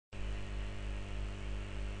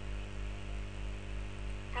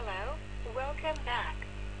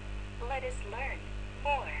learn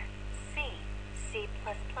more C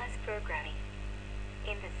programming.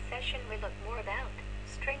 In this session, we look more about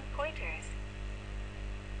string pointers.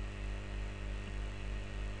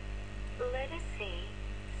 Let us see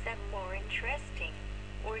some more interesting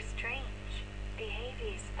or strange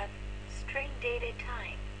behaviors of string data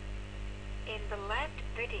type. In the last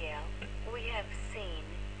video, we have seen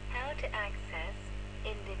how to access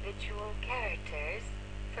individual characters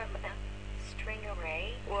from a string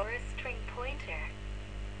array or a string pointer.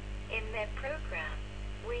 In that program,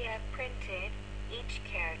 we have printed each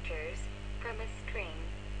characters from a string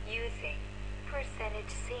using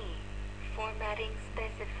 %C formatting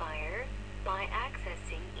specifier by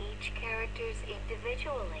accessing each characters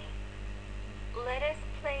individually. Let us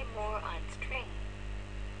play more on string.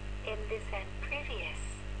 In this and previous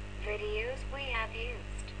videos, we have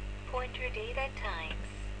used pointer data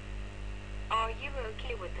types. Are you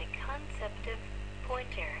okay with the concept of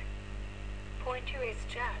pointer? Pointer is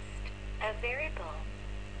just a variable.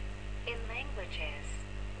 In languages,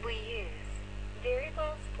 we use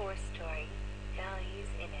variables for storing values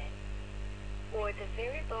in it, or the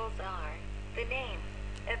variables are the name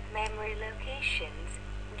of memory locations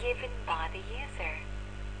given by the user.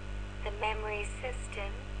 The memory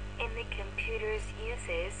system in the computers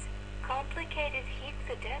uses complicated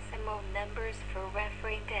hexadecimal numbers for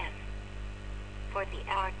referring them. For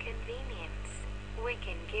our convenience, we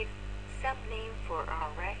can give some name for our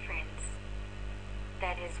reference.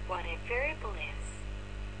 That is what a variable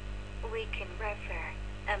is. We can refer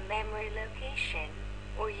a memory location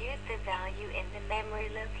or use the value in the memory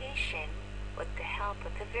location with the help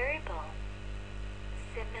of the variable.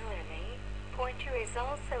 Similarly, pointer is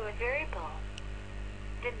also a variable.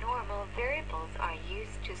 The normal variables are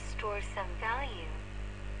used to store some value,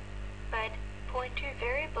 but pointer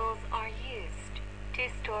variables are used to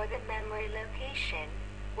store the memory location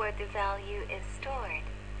where the value is stored.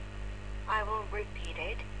 I will repeat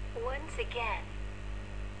it once again.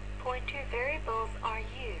 Pointer variables are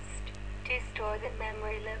used to store the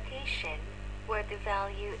memory location where the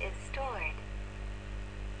value is stored.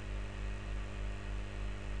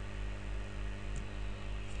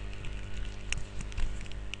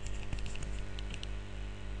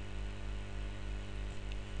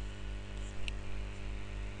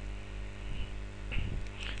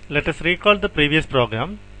 Let us recall the previous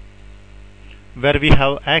program where we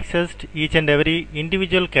have accessed each and every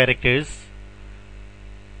individual characters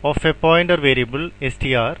of a pointer variable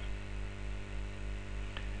str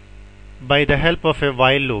by the help of a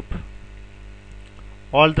while loop.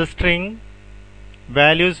 All the string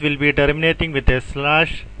values will be terminating with a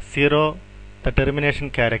 /0, the termination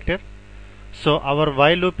character. So our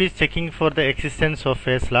while loop is checking for the existence of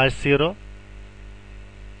a /0,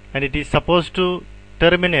 and it is supposed to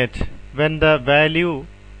terminate when the value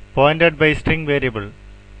pointed by string variable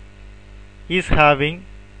is having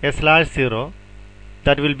a /0,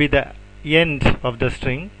 that will be the end of the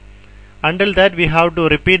string. Until that, we have to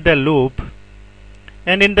repeat the loop,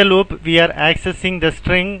 and in the loop we are accessing the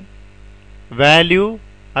string value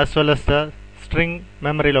as well as the string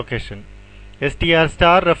memory location. str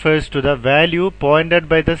star refers to the value pointed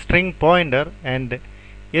by the string pointer, and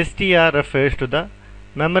str refers to the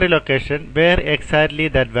memory location where exactly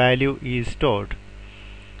that value is stored.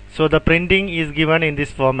 So the printing is given in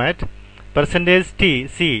this format: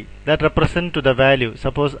 %T that represent to the value.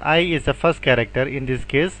 Suppose I is the first character. In this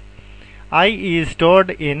case, I is stored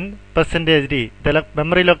in %D, the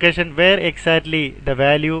memory location where exactly the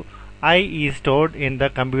value I is stored in the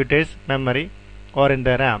computer's memory or in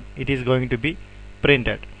the RAM. It is going to be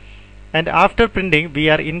printed. And after printing, we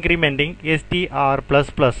are incrementing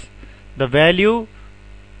str++. The value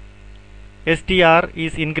str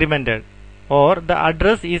is incremented, or the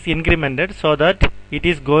address is incremented, so that it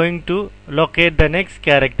is going to locate the next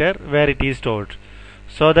character where it is stored.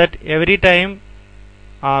 So that every time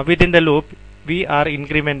within the loop we are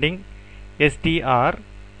incrementing str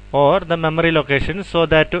or the memory location, so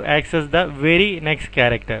that to access the very next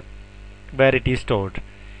character where it is stored.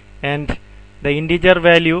 And the integer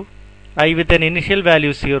value I with an initial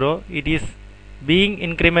value 0, it is being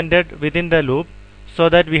incremented within the loop, so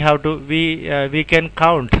that we can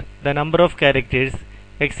count the number of characters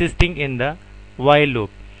existing in the while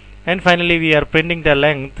loop. And finally, we are printing the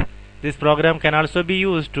length. This program can also be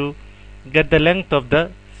used to get the length of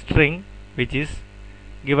the string which is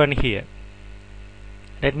given here.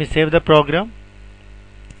 Let me save the program,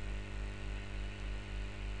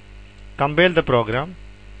 compile the program,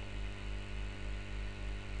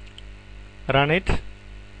 run it.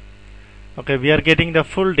 Okay, we are getting the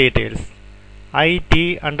full details.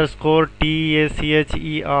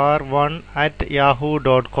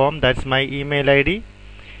 it_tacher1 that's my email ID.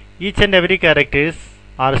 Each and every characters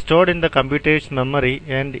are stored in the computer's memory,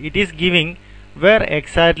 and it is giving where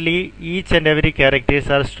exactly each and every characters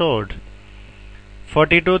are stored.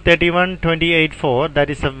 42312884, that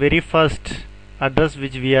is the very first address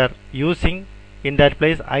which we are using. In that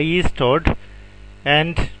place I is stored,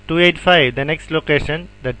 and 285 the next location,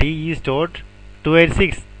 the T is stored.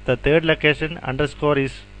 286 the third location, underscore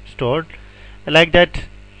is stored. Like that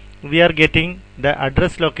we are getting the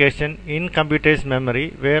address location in computer's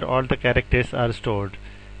memory where all the characters are stored.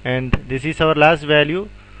 And this is our last value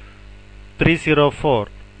 304,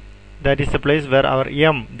 that is the place where our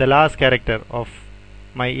M, the last character of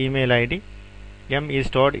my email ID, M is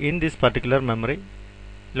stored in this particular memory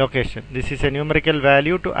location. This is a numerical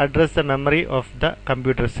value to address the memory of the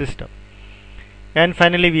computer system. And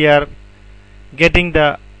finally we are getting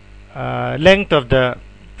the length of the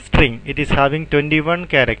string. It is having 21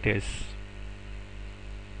 characters.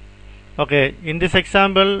 Okay, in this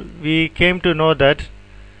example we came to know that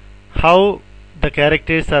how the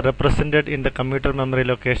characters are represented in the computer memory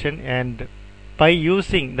location, and by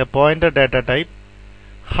using the pointer data type,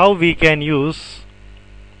 how we can use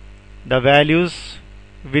the values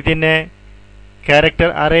within a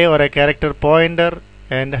character array or a character pointer,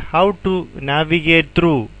 and how to navigate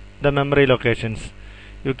through the memory locations.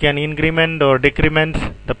 You can increment or decrement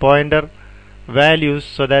the pointer values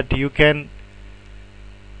so that you can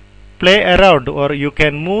play around or you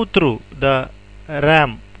can move through the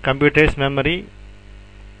RAM, computer's memory,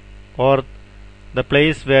 or the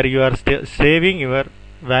place where you are saving your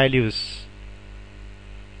values.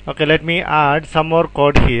 Okay, let me add some more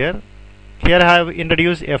code here. Here I have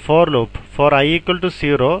introduced a for loop for I equal to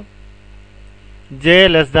 0, j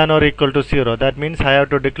less than or equal to 0. That means I have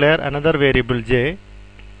to declare another variable j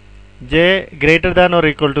greater than or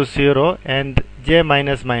equal to 0, and j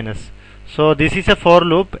minus minus. So this is a for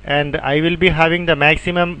loop, and I will be having the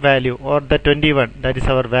maximum value or the 21, that is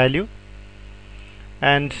our value,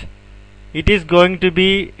 and it is going to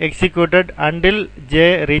be executed until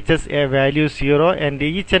j reaches a value 0, and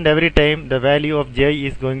each and every time the value of j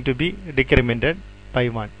is going to be decremented by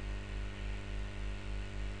 1.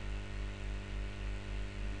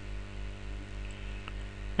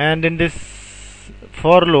 And in this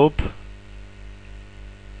for loop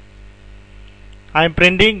I am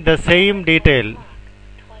printing the same detail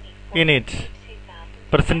in it.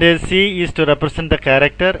 %c is to represent the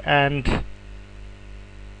character, and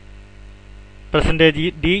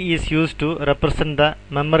 %d is used to represent the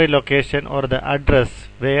memory location or the address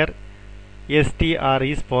where str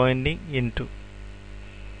is pointing into.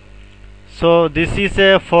 So this is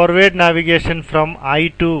a forward navigation from I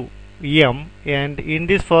to M, and in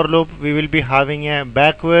this for loop we will be having a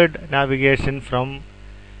backward navigation from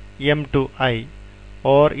M to I,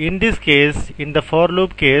 or in this case, in the for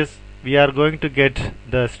loop case, we are going to get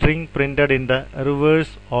the string printed in the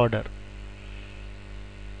reverse order.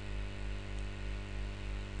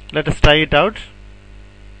 Let us try it out.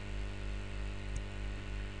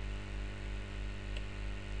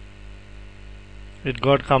 It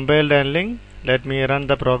got compiled and linked. Let me run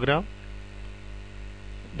the program.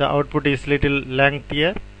 The output is little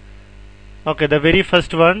lengthier. Okay, the very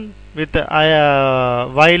first one with the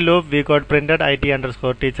while loop, we got printed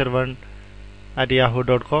it_teacher1 at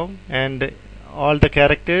yahoo.com, and all the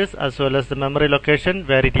characters as well as the memory location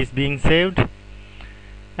where it is being saved,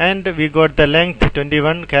 and we got the length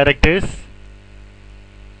 21 characters,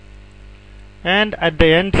 and at the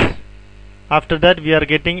end after that we are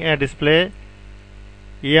getting a display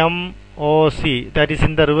MOC, that is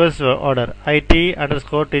in the reverse order,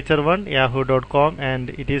 it_teacher1 yahoo.com,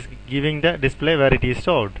 and it is giving the display where it is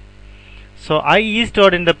stored. So I is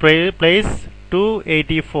stored in the place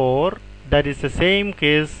 284, that is the same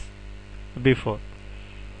case before.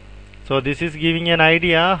 So this is giving an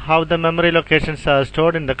idea how the memory locations are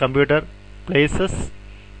stored in the computer places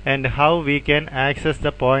and how we can access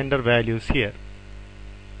the pointer values here.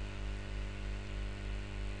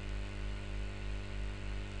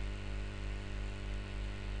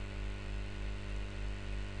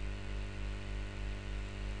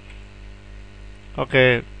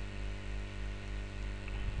 Okay,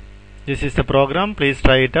 this is the program, please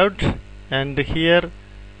try it out. And here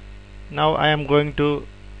now I am going to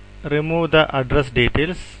remove the address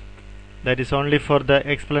details, that is only for the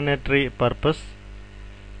explanatory purpose.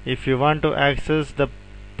 If you want to access the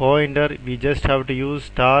pointer, we just have to use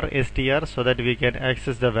 *str so that we can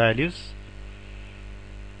access the values.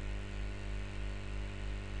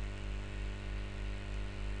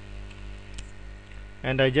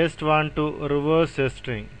 And I just want to reverse a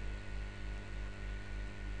string.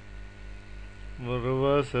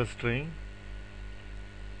 reverse a string.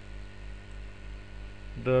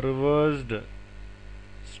 The reversed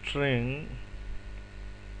string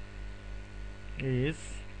is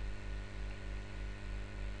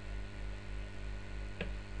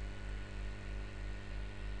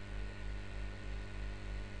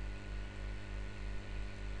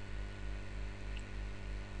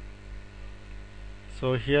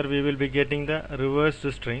so here we will be getting the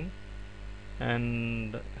reversed string,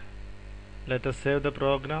 and let us save the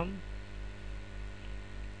program,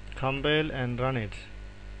 compile and run it.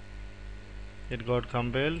 It got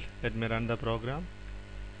compiled. Let me run the program.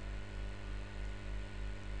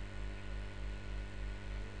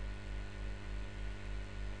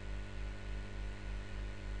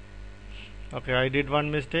 Okay, I did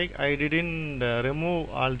one mistake. I didn't remove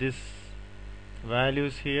all these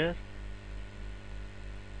values here.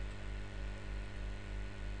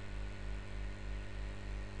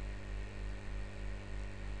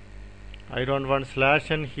 I don't want slash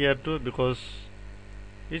n here too, because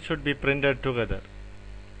it should be printed together.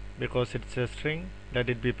 Because it's a string, let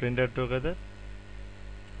it be printed together.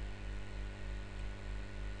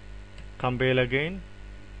 Compile again,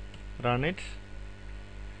 run it.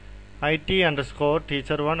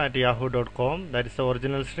 it_teacher1@yahoo.com, that is the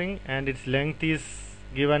original string, and its length is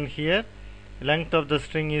given here. Length of the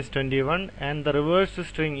string is 21, and the reversed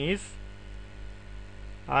string is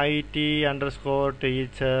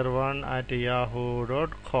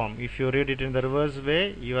it_teacher1@yahoo.com. If you read it in the reverse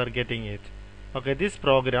way, you are getting it. Okay, this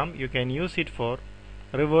program you can use it for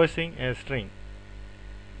reversing a string.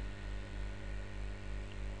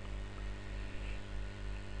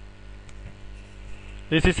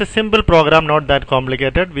 This is a simple program, not that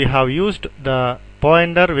complicated. We have used the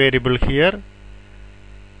pointer variable here,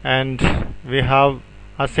 and we have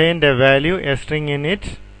assigned a value, a string in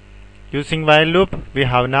it. Using while loop, we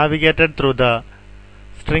have navigated through the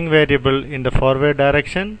string variable in the forward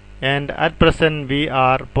direction, and at present we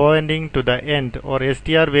are pointing to the end, or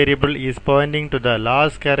str variable is pointing to the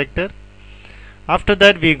last character. After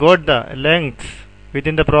that, we got the length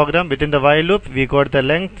within the program. Within the while loop, we got the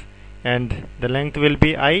length, and the length will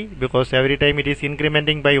be I, because every time it is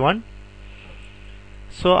incrementing by 1.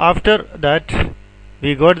 So after that,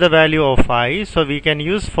 we got the value of I, so we can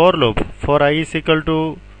use for loop. For I is equal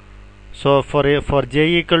to, so for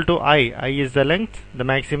j equal to I is the length, the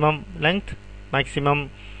maximum length,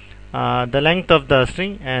 the length of the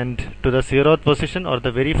string, and to the 0th position or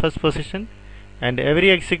the very first position, and every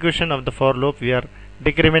execution of the for loop we are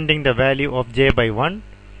decrementing the value of j by 1,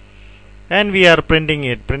 and we are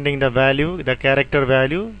printing the value, the character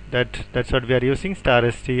value, that's what we are using,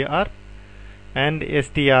 star str and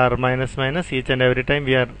str minus minus. Each and every time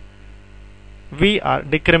we are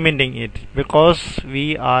decrementing it, because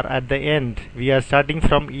we are at the end. We are starting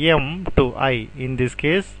from m to I in this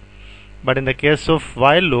case, but in the case of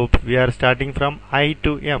while loop we are starting from I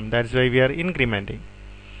to m. That's why we are incrementing.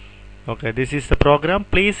 Okay, this is the program.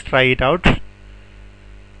 Please try it out.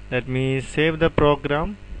 Let me save the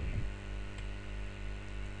program,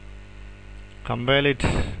 compile it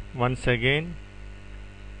once again,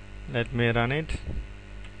 let me run it.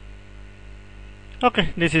 Okay,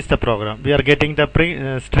 this is the program. We are getting the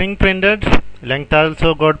string printed, length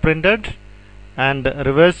also got printed, and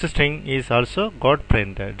reversed string is also got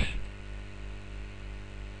printed.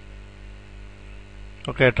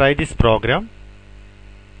 Okay, try this program.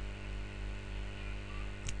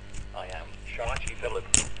 I am Shachi Philip.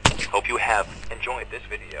 Hope you have enjoyed this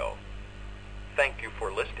video. Thank you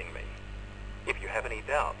for listening me. If you have any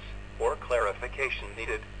doubts or clarification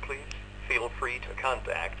needed, please feel free to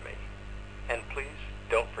contact me. And please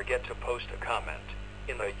don't forget to post a comment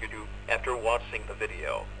in the YouTube after watching the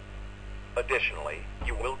video. Additionally,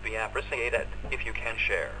 you will be appreciated if you can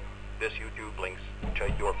share this YouTube links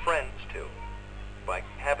to your friends too. Bye.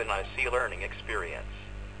 Have a nice learning experience.